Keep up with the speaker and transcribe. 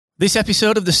This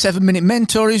episode of the 7 Minute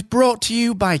Mentor is brought to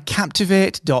you by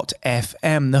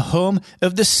Captivate.fm, the home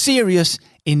of the serious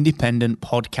independent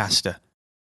podcaster.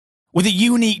 With a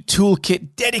unique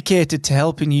toolkit dedicated to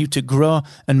helping you to grow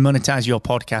and monetize your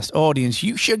podcast audience,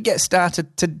 you should get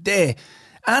started today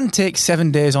and take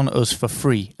 7 days on us for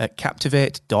free at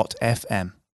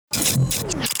Captivate.fm.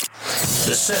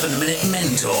 The 7 Minute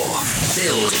Mentor.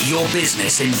 Build your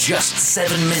business in just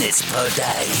 7 minutes per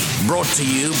day. Brought to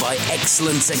you by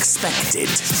Excellence Expected,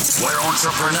 where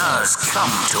entrepreneurs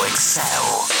come to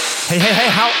excel. Hey,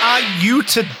 how are you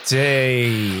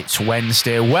today? It's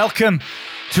Wednesday. Welcome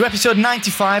to episode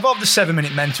 95 of the 7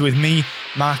 Minute Mentor with me,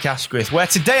 Mark Asquith, where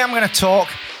today I'm going to talk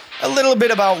a little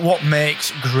bit about what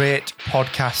makes great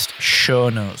podcast show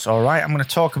notes. All right, I'm going to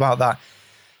talk about that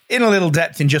in a little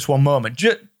depth in just one moment.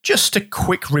 Just a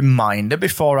quick reminder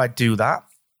before I do that.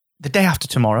 The day after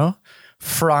tomorrow,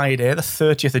 Friday, the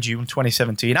 30th of June,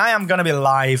 2017, I am going to be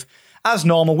live as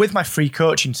normal with my free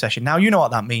coaching session. Now, you know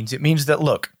what that means. It means that,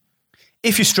 look,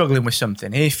 if you're struggling with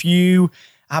something, if you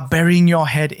are burying your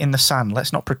head in the sand,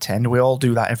 let's not pretend, we all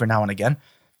do that every now and again.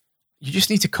 You just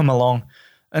need to come along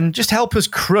and just help us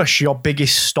crush your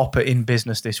biggest stopper in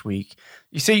business this week.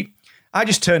 You see, I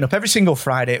just turn up every single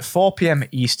Friday at 4 p.m.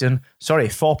 Eastern,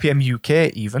 4 p.m.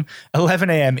 UK even, 11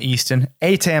 a.m. Eastern,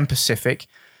 8 a.m. Pacific,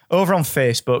 over on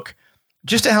Facebook,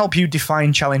 just to help you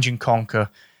define, challenge, and conquer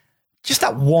just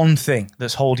that one thing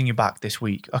that's holding you back this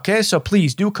week. Okay, so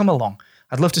please do come along.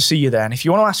 I'd love to see you there. And if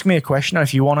you want to ask me a question or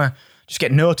if you want to just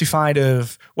get notified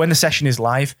of when the session is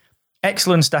live,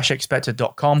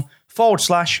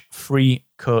 excellence-expected.com/free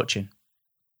coaching.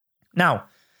 Now,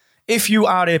 if you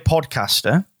are a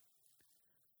podcaster,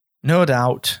 no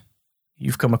doubt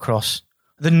you've come across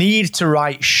the need to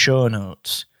write show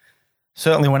notes.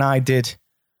 Certainly when I did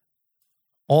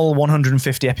all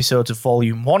 150 episodes of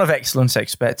Volume 1 of Excellence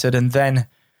Expected and then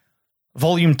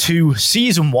Volume 2,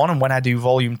 Season 1, and when I do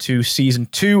Volume 2, Season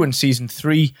 2 and Season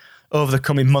 3 over the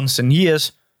coming months and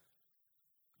years,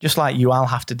 just like you, I'll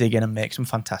have to dig in and make some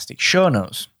fantastic show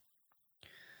notes.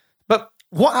 But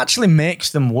what actually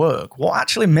makes them work? What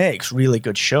actually makes really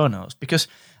good show notes? Because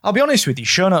I'll be honest with you,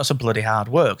 show notes are bloody hard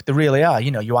work. They really are.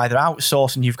 You know, you either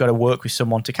outsource and you've got to work with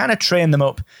someone to kind of train them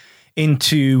up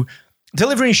into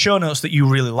delivering show notes that you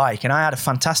really like. And I had a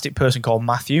fantastic person called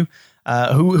Matthew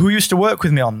who used to work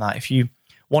with me on that. If you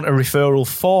want a referral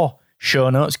for show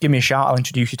notes, give me a shout. I'll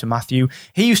introduce you to Matthew.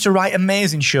 He used to write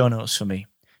amazing show notes for me.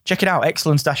 Check it out,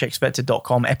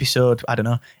 excellence-expected.com, episode,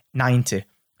 90,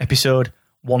 episode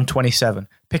 127.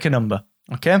 Pick a number,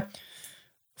 okay?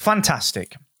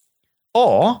 Fantastic.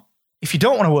 Or, if you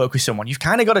don't want to work with someone, you've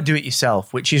kind of got to do it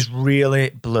yourself, which is really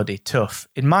bloody tough.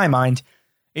 In my mind,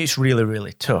 it's really,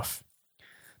 really tough.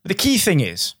 But the key thing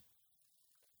is,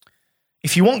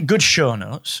 if you want good show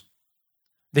notes,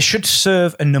 they should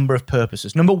serve a number of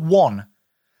purposes. Number one,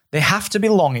 they have to be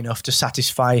long enough to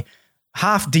satisfy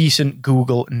half-decent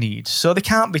Google needs. So they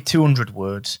can't be 200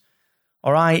 words,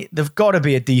 all right? They've got to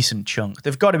be a decent chunk.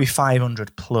 They've got to be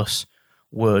 500 plus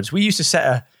words. We used to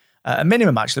set a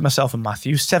minimum, actually, myself and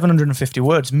Matthew, 750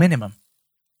 words minimum,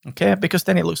 okay? Because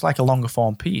then it looks like a longer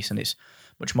form piece and it's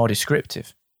much more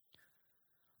descriptive.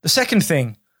 The second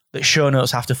thing that show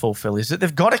notes have to fulfill is that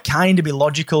they've got to kind of be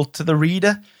logical to the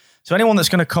reader. So anyone that's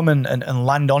going to come and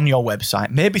land on your website,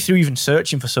 maybe through even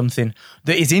searching for something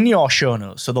that is in your show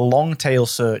notes, so the long tail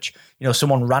search, you know,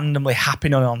 someone randomly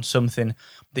happening on something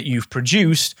that you've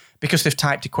produced because they've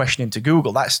typed a question into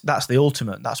Google, that's the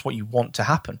ultimate. That's what you want to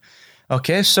happen.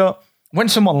 Okay, so when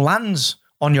someone lands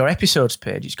on your episodes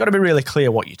page, it's got to be really clear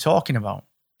what you're talking about.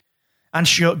 And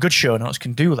good show notes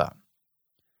can do that.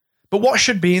 But what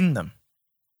should be in them?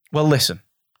 Well, listen,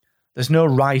 there's no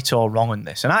right or wrong in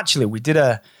this. And actually, we did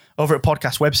over at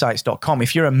podcastwebsites.com.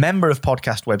 If you're a member of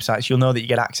Podcast Websites, you'll know that you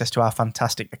get access to our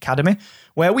fantastic academy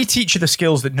where we teach you the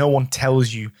skills that no one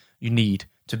tells you you need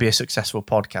to be a successful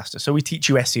podcaster. So we teach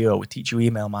you SEO, we teach you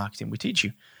email marketing, we teach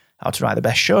you how to write the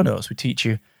best show notes, we teach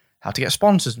you how to get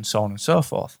sponsors and so on and so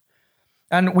forth.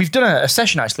 And we've done a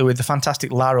session actually with the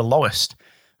fantastic Lara Loest,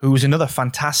 who's another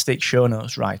fantastic show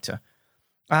notes writer.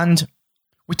 And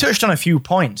we touched on a few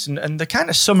points, and the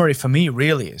kind of summary for me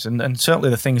really is, and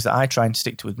certainly the things that I try and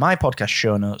stick to with my podcast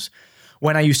show notes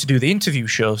when I used to do the interview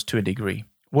shows to a degree,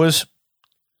 was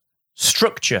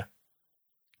structure.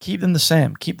 Keep them the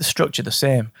same. Keep the structure the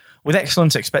same. With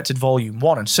Excellence Expected Volume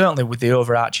 1, and certainly with the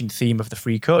overarching theme of the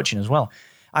free coaching as well,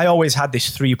 I always had this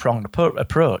three-pronged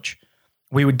approach.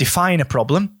 We would define a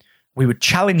problem, we would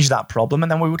challenge that problem,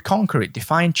 and then we would conquer it.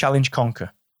 Define, challenge,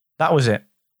 conquer. That was it.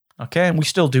 Okay, and we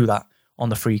still do that on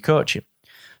the free coaching.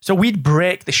 So we'd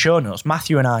break the show notes.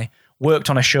 Matthew and I worked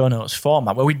on a show notes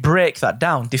format where we'd break that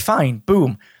down, define,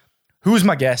 boom, who's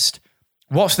my guest,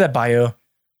 what's their bio,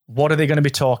 what are they going to be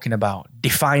talking about,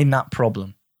 define that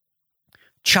problem.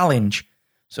 Challenge,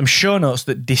 some show notes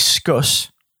that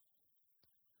discuss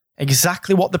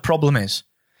exactly what the problem is.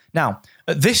 Now,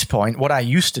 at this point, what I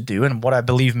used to do and what I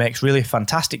believe makes really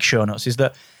fantastic show notes is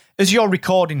that as you're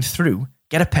recording through,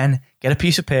 get a pen, get a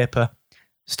piece of paper,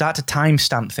 start to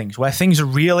timestamp things where things are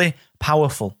really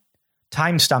powerful.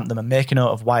 Timestamp them and make a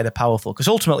note of why they're powerful. Because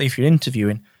ultimately, if you're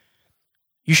interviewing,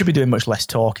 you should be doing much less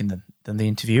talking than the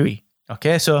interviewee.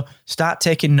 Okay, so start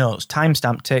taking notes,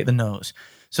 timestamp, take the notes,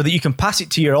 so that you can pass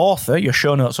it to your author, your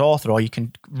show notes author, or you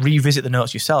can revisit the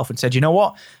notes yourself and say, you know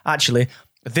what? Actually,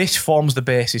 this forms the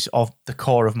basis of the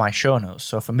core of my show notes.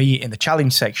 So for me, in the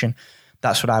challenge section,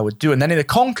 that's what I would do. And then in the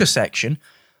conquer section,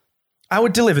 I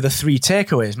would deliver the 3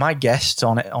 takeaways. My guests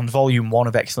on volume 1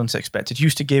 of Excellence Expected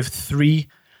used to give 3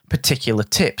 particular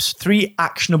tips, 3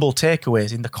 actionable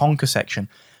takeaways in the conquer section.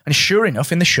 And sure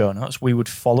enough, in the show notes, we would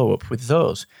follow up with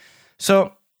those.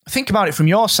 So think about it from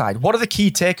your side. What are the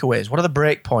key takeaways? What are the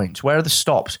break points? Where are the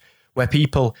stops where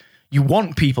you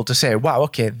want people to say, wow,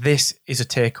 okay, this is a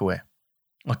takeaway.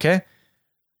 Okay?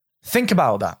 Think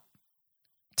about that.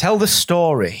 Tell the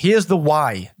story. Here's the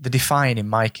why, the define in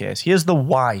my case. Here's the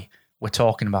why we're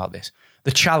talking about this.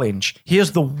 The challenge.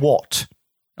 Here's the what.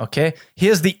 Okay?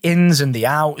 Here's the ins and the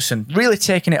outs and really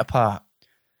taking it apart.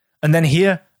 And then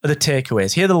here are the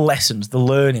takeaways. Here are the lessons, the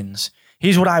learnings.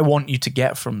 Here's what I want you to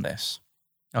get from this.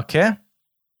 Okay?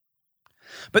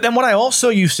 But then what I also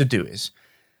used to do is,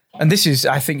 and this is,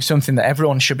 I think, something that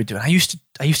everyone should be doing. I used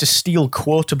to steal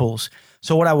quotables.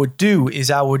 So what I would do is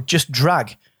I would just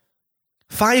drag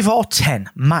 5 or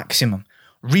 10 maximum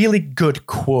really good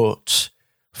quotes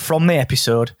from the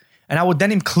episode, and I would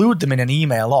then include them in an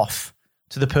email off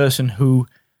to the person who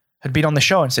had been on the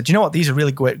show and said, you know what, these are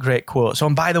really great quotes. Oh,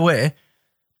 and by the way,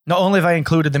 not only have I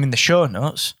included them in the show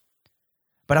notes,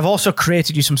 but I've also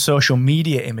created you some social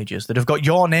media images that have got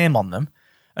your name on them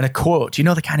and a quote. You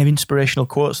know the kind of inspirational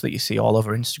quotes that you see all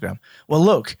over Instagram? Well,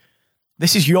 look,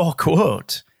 this is your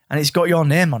quote, and it's got your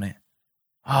name on it.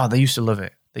 Oh, they used to love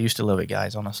it. They used to love it,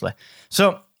 guys, honestly.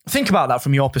 So think about that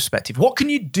from your perspective. What can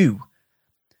you do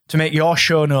to make your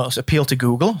show notes appeal to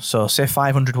Google, so say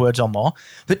 500 words or more,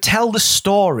 that tell the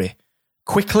story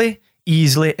quickly,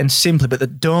 easily, and simply, but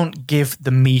that don't give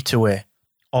the meat away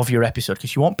of your episode?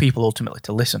 Because you want people ultimately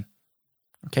to listen.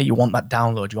 Okay, you want that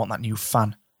download, you want that new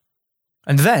fan.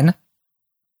 And then,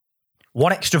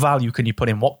 what extra value can you put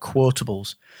in? What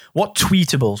quotables, what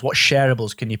tweetables, what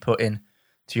shareables can you put in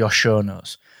to your show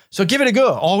notes? So give it a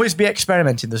go. Always be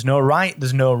experimenting. There's no right,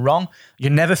 there's no wrong.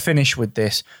 You're never finished with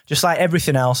this. Just like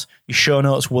everything else, your show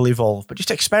notes will evolve. But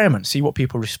just experiment, see what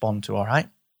people respond to, all right?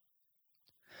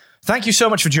 Thank you so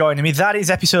much for joining me. That is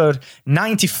episode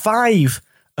 95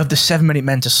 of the 7 Minute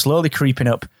Mentor, slowly creeping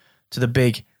up to the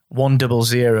big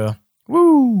 100.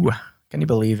 Woo! Can you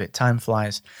believe it? Time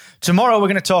flies. Tomorrow we're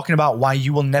going to be talking about why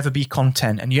you will never be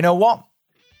content. And you know what?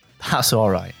 That's all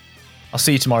right. I'll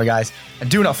see you tomorrow, guys.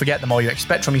 And do not forget, the more you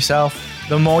expect from yourself,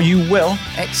 the more you will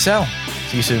excel.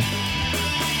 See you soon.